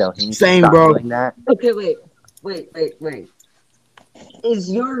fantasy, so he needs to stop doing that. Okay, wait.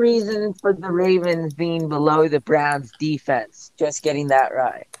 Is your reason for the Ravens being below the Browns' defense just getting that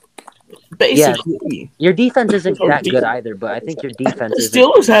right? Basically. Yeah, your defense isn't that good either, but I think your defense is. The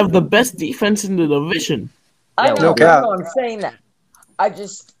Steelers have the best defense in the division. I know I'm saying that. I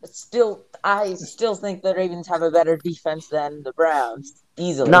still think the Ravens have a better defense than the Browns.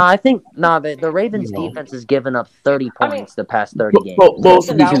 Easily. No, I think the Ravens' defense has given up 30 points the past 30 games.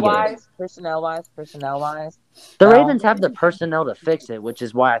 Personnel-wise. The Ravens have the personnel to fix it, which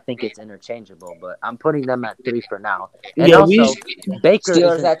is why I think it's interchangeable. But I'm putting them at 3 for now. And also, Baker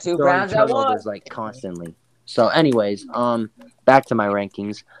is at 2, Browns at 1. Like constantly. So, anyways, back to my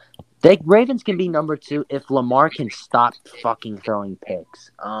rankings. Ravens can be number 2 if Lamar can stop fucking throwing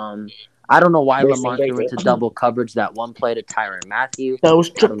picks. I don't know why Lamar threw into double coverage that one play to Tyrann Mathieu. That was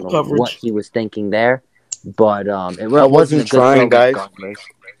triple coverage. What he was thinking there, but it wasn't a good trying, guys.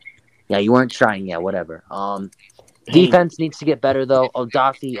 Yeah, you weren't trying. Yeah, whatever. Defense needs to get better though.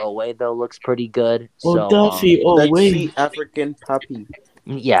 Odafe Owe though looks pretty good. So Duffy, Let's wait. see African puppy.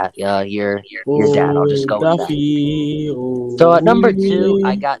 yeah, your dad. I'll just go with that. Duffy, So at number 2,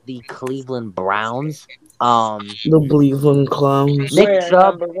 I got the Cleveland Browns. the Cleveland Clowns.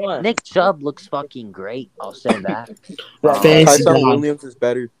 Nick Chubb looks fucking great. I'll say that. Fancy Tyson guy. Williams is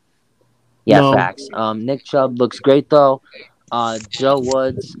better. Yeah, No. facts. Nick Chubb looks great though. Joe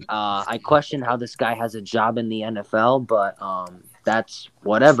Woods. I question how this guy has a job in the NFL, but that's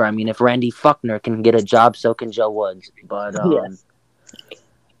whatever. I mean, if Randy Fuckner can get a job, so can Joe Woods. But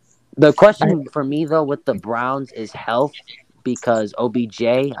the question for me though with the Browns is health. Because OBJ,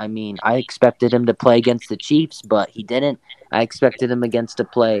 I mean, I expected him to play against the Chiefs, but he didn't. I expected him to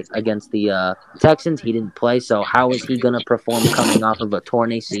play against the Texans. He didn't play, so how is he going to perform coming off of a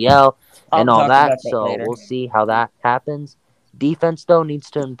torn ACL and all that? So we'll see how that happens. Defense, though, needs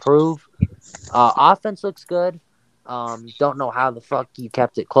to improve. Offense looks good. Don't know how the fuck you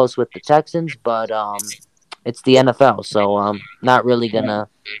kept it close with the Texans, but it's the NFL, so not really going to...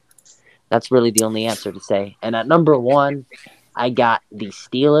 That's really the only answer to say. And at number 1, I got the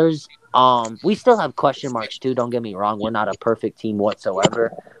Steelers. We still have question marks too. Don't get me wrong. We're not a perfect team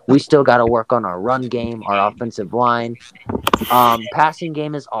whatsoever. We still got to work on our run game, our offensive line. Passing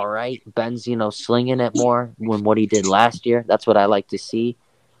game is all right. Ben's, slinging it more than what he did last year. That's what I like to see.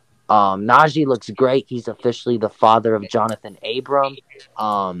 Najee looks great. He's officially the father of Jonathan Abram.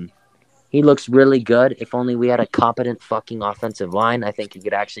 He looks really good. If only we had a competent fucking offensive line, I think he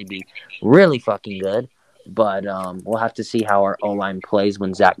could actually be really fucking good. But we'll have to see how our O-line plays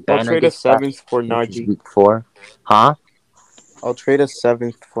when Zach Banner I'll trade gets a 7th for back, which is Najee. week 4. Huh? I'll trade a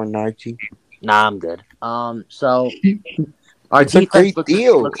 7th for Najee. Nah, I'm good. So our It's a defense great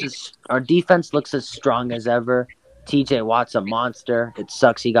deal. our defense looks as strong as ever. TJ Watt's a monster. It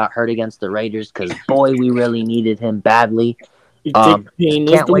sucks he got hurt against the Raiders because boy, we really needed him badly. Can't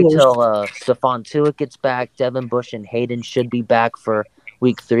wait till Stephon Tuitt gets back. Devin Bush and Hayden should be back for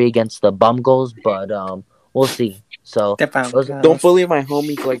week 3 against the Bungles, but we'll see. So don't bully my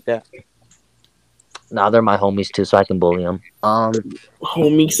homies like that. Nah, they're my homies too, so I can bully them.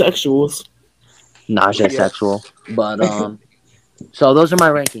 Homosexuals. Najee sexual, but so those are my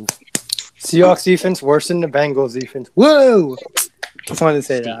rankings. Seahawks defense worse than the Bengals defense. Whoa! Just wanted to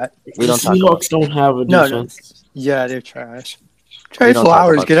say that. We don't talk Seahawks don't have a defense. No. Yeah, they're trash. Trey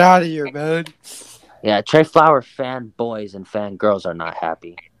Flowers, get out of here, man. Yeah, Trey Flower fan boys and fan girls are not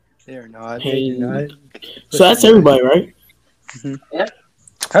happy. They're not. Hey. They're not. So that's everybody, right? Mm-hmm. Yeah.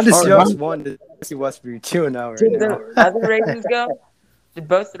 How did Seahawks won to see Westbury 2-0 right now? How did the Ravens go? Did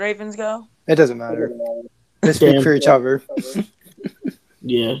both the Ravens go? It doesn't matter. They speak for each other.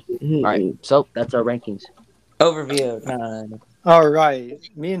 Yeah. All right, so that's our rankings. Overview. No. All right.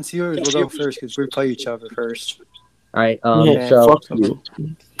 Me and Steelers will go first because we play each other first. All right. Fuck you.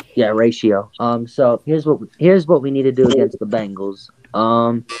 Yeah, ratio. So here's what we need to do against the Bengals.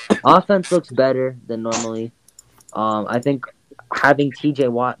 Offense looks better than normally. I think having TJ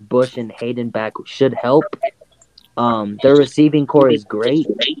Watt, Bush, and Hayden back should help. Their receiving core is great.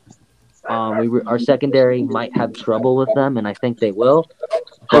 Our secondary might have trouble with them, and I think they will.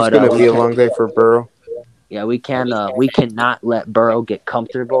 But It's gonna be a long day for Burrow. Yeah, we cannot let Burrow get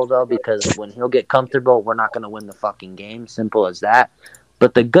comfortable though, because when he'll get comfortable, we're not gonna win the fucking game. Simple as that.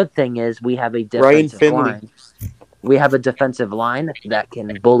 But the good thing is we have a defensive line. We have a defensive line that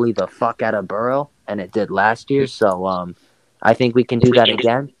can bully the fuck out of Burrow, and it did last year. So I think we can do that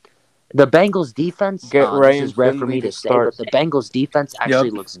again. The Bengals defense, this is rare for me to say, but the Bengals defense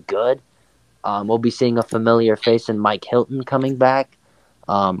actually looks good. We'll be seeing a familiar face in Mike Hilton coming back.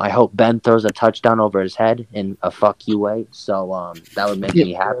 I hope Ben throws a touchdown over his head in a fuck you way. So that would make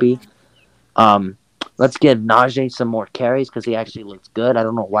me happy. Let's give Najee some more carries because he actually looks good. I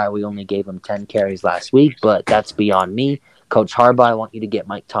don't know why we only gave him 10 carries last week, but that's beyond me. Coach Harbaugh, I want you to get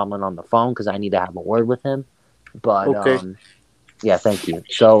Mike Tomlin on the phone because I need to have a word with him. But yeah, thank you.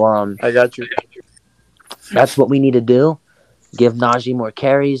 So I got you. That's what we need to do. Give Najee more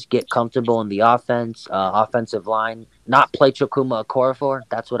carries, get comfortable in the offense, offensive line. Not play Chukwuma Okorafor.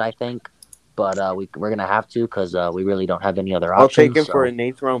 That's what I think. But we're going to have to because we really don't have any other options. I'll take him for a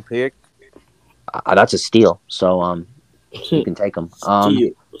 8th round pick. That's a steal. So you can take him.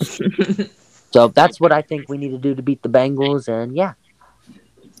 So that's what I think we need to do to beat the Bengals. And yeah.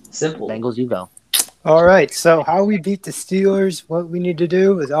 Simple. Bengals, you go. All right. So how we beat the Steelers, what we need to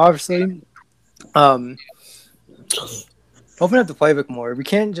do is obviously open up the playbook more. We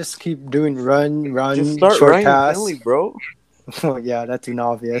can't just keep doing run, just start short Ryan pass. Finley, bro. Well, yeah, that's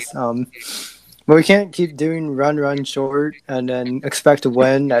obvious. We But we can't keep doing run short and then expect to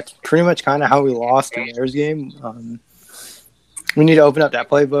win. That's pretty much kind of how we lost the Bears game. We need to open up that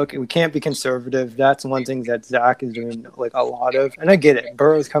playbook. We can't be conservative. That's one thing that Zach is doing like a lot of. And I get it.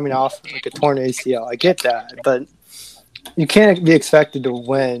 Burrow's coming off like a torn ACL. I get that. But you can't be expected to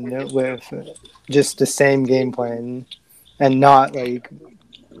win with just the same game plan and not like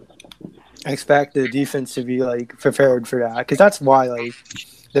expect the defense to be like prepared for that. Because that's why like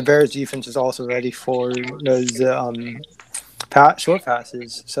the Bears defense is also ready for those short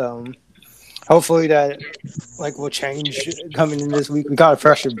passes. So hopefully that like will change coming in this week. We got to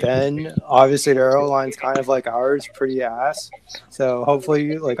pressure Ben. Obviously their O line's kind of like ours, pretty ass. So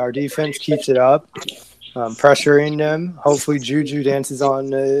hopefully like our defense keeps it up, pressuring them. Hopefully Juju dances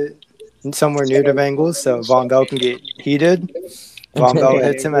on somewhere near the Bengals so Von Bell can get heated. Von Bell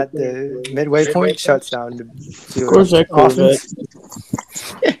hits him at the midway point, shuts down the Steelers offense.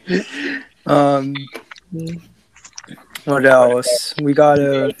 What else? We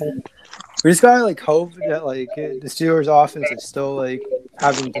just gotta like hope that like the Steelers offense is still like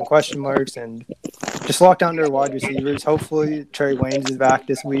having some question marks and just lock down their wide receivers. Hopefully Trey Waynes is back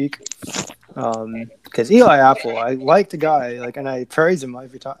this week. Because Eli Apple, I like the guy, like, and I praise him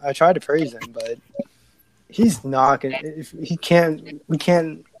every time. I try to praise him, but he's not gonna. If he can't, we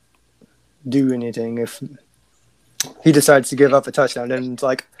can't do anything if he decides to give up a touchdown. Then it's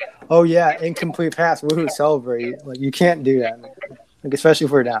like, oh yeah, incomplete pass. Woohoo! Celebrate! Like you can't do that, man. Like especially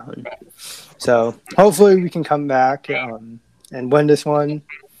if we're down. So hopefully we can come back and win this one.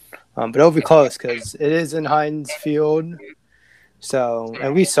 But it'll be close because it is in Heinz Field. So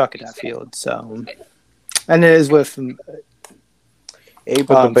and we suck at that field. So and it is with. Hey,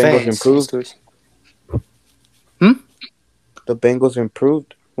 but the Bengals improved. The Bengals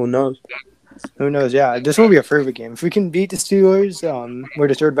improved. Who knows? Who knows? Yeah, this will be a perfect game. If we can beat the Steelers, we're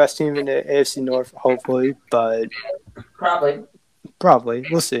the third best team in the AFC North, hopefully. But probably,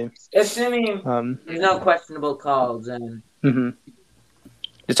 we'll see. Assuming there's no questionable calls and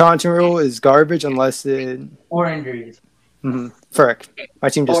the taunting rule is garbage unless it or injuries. Frick, my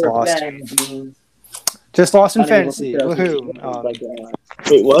team just lost. Just lost in fantasy. Woohoo!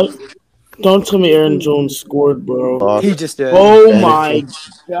 Wait, what? Don't tell me Aaron Jones scored, bro. He just did. Oh my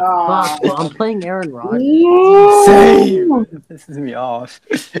god! Well, I'm playing Aaron Rodgers. Same. This is me off.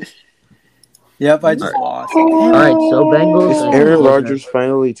 Yep, I just lost. All right, so Bengals. Is Aaron Rodgers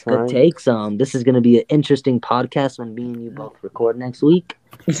finally trying? Good takes. This is going to be an interesting podcast when me and you both record next week.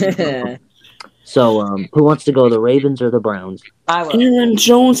 So, who wants to go, the Ravens or the Browns? I will. Aaron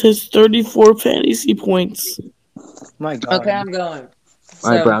Jones has 34 fantasy points. My God. Okay, I'm going. All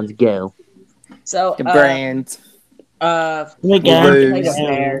right, Browns, go. So, the Browns. The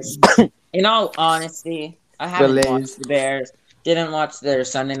Bears. In all honesty, I haven't watched the Bears. Didn't watch their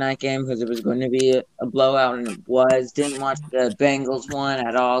Sunday night game because it was going to be a blowout, and it was. Didn't watch the Bengals one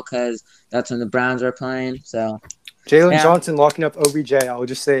at all because that's when the Browns are playing. So, Jalen Johnson locking up OBJ. I will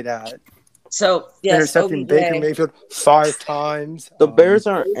just say that. So, yes, intercepting Baker Mayfield 5 times. The Bears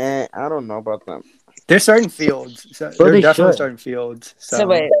are. I don't know about them. They're starting Fields. So they're definitely starting Fields. So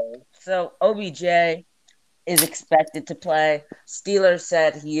wait. So OBJ is expected to play. Steelers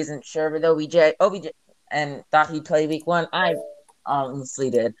said he isn't sure with OBJ and thought he'd play week 1. I honestly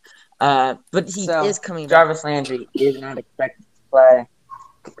did. But he is coming back. Jarvis Landry is not expected to play.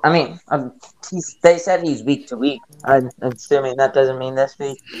 I mean, they said he's week to week. I'm assuming that doesn't mean this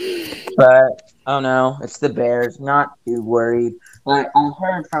week. But, oh no, it's the Bears. Not too worried. But I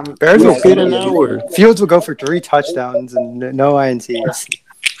heard from Bears will fit an hour. Fields will go for 3 touchdowns and no INTs.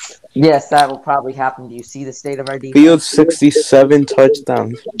 Yes, that will probably happen. Do you see the state of our defense? Fields 67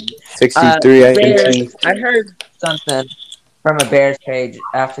 touchdowns, 63 INTs. I heard something from a Bears page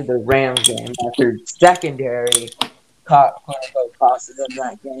after the Rams game, after secondary costed them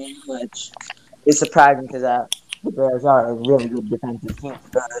that game, which is surprising because the Bears are a really good defensive team.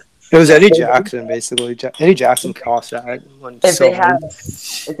 It was Eddie Jackson, basically. Eddie Jackson cost that one. If they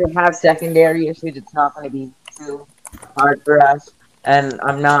have secondary issues, it's not going to be too hard for us. And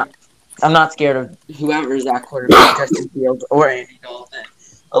I'm not scared of whoever's at quarterback, Justin Fields or Andy Dalton.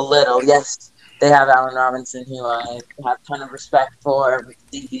 A little, yes. They have Allen Robinson, who I have a ton of respect for. I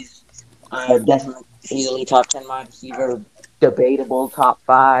think he's definitely easily top 10 wide receiver, debatable top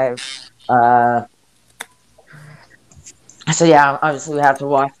 5. So yeah, obviously we have to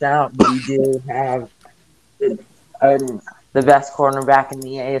watch out. But we do have the best cornerback in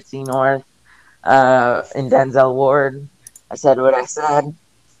the AFC North, in Denzel Ward. I said what I said.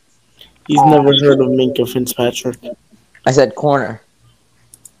 He's never heard of Minka Fitzpatrick. I said corner.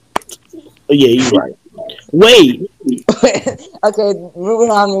 Oh yeah, you're right. Wait. Okay,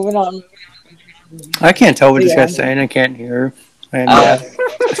 moving on. I can't tell what So this yeah, guy's saying. I can't hear. And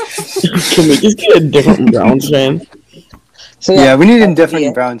Can we just get a different Browns fan? so yeah, we need a that would be different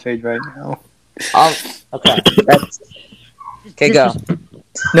it. Browns page right now. Okay, okay, go.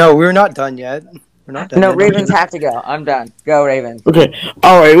 No, we're not done yet. We're not done No, yet. Ravens have to go. I'm done. Go Ravens. Okay,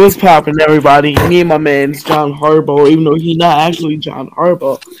 all right, what's poppin', everybody? Me and my man's John Harbaugh, even though he's not actually John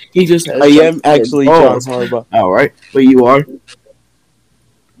Harbaugh, he just has. I am actually John balls. Harbaugh. All right, but you are.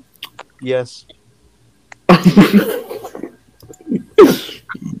 Yes.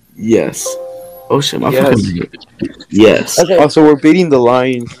 Yes. Oh shit, my Yes. fucking yes. Okay, Also, we're beating the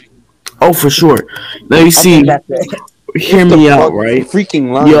Lions. Oh, for sure. Let me I see. think that's it. Hear The me out, fuck- right?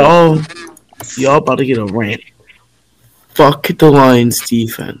 Freaking Lions. Y'all about to get a rant. Fuck the Lions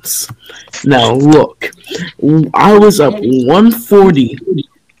defense. Now look, I was up 140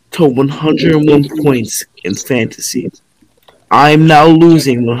 to 101 points in fantasy. I'm now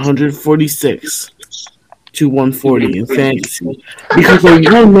losing 146 to 140 in fantasy because of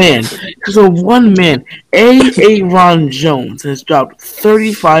one man. Because of one man, Aaron Jones has dropped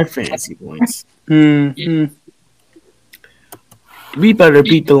 35 fantasy points. We better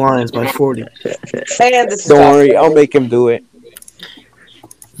beat the Lions by 40. And this is Don't Todd. worry, I'll make him do it.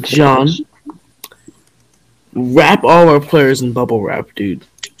 John, wrap all our players in bubble wrap, dude.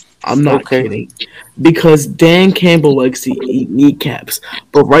 I'm not Okay. kidding. Because Dan Campbell likes to eat kneecaps.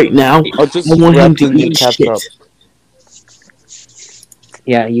 But right now, I'll just I want him wrap to the eat kneecaps shit. up.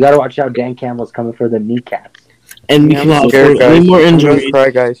 Yeah, you gotta watch out. Dan Campbell's coming for the kneecaps. And we Yeah, cannot I'm scared, afford any guys. more I'm gonna injuries. cry,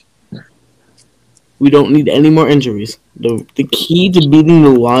 guys. We don't need any more injuries. The key to beating the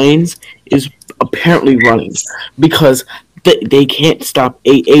Lions is apparently running. Because they can't stop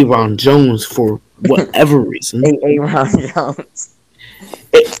Aaron Jones for whatever reason. Aaron Jones.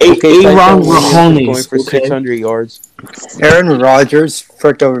 Okay, Aaron Tyson Williams is going Mahomes, for okay? 600 yards. Aaron Rodgers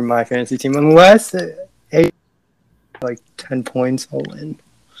fricked over my fantasy team unless like 10 points all in.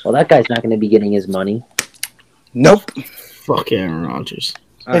 Well, that guy's not going to be getting his money. Nope. Fuck Aaron Rodgers.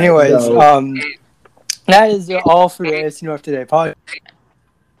 Anyways, so- that is all for the AFC North Today Pod.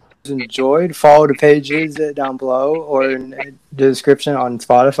 Enjoyed, follow the pages down below or in the description on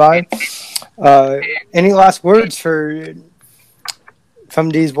Spotify. Any last words from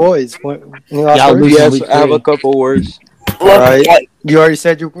these boys? Any last Y'all words? lose. Yes, week I have three. a couple words. All right. You already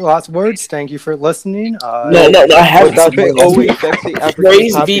said your last words. Thank you for listening. No, I haven't. That's it. Always, that's the African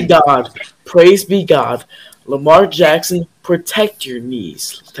Praise happy. be God. Praise be God. Lamar Jackson, protect your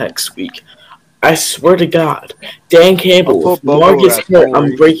knees next week. I swear to God. Dan Campbell, I'll if put bubble Lamar gets wrap, hurt, don't I'm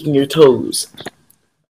worry. breaking your toes.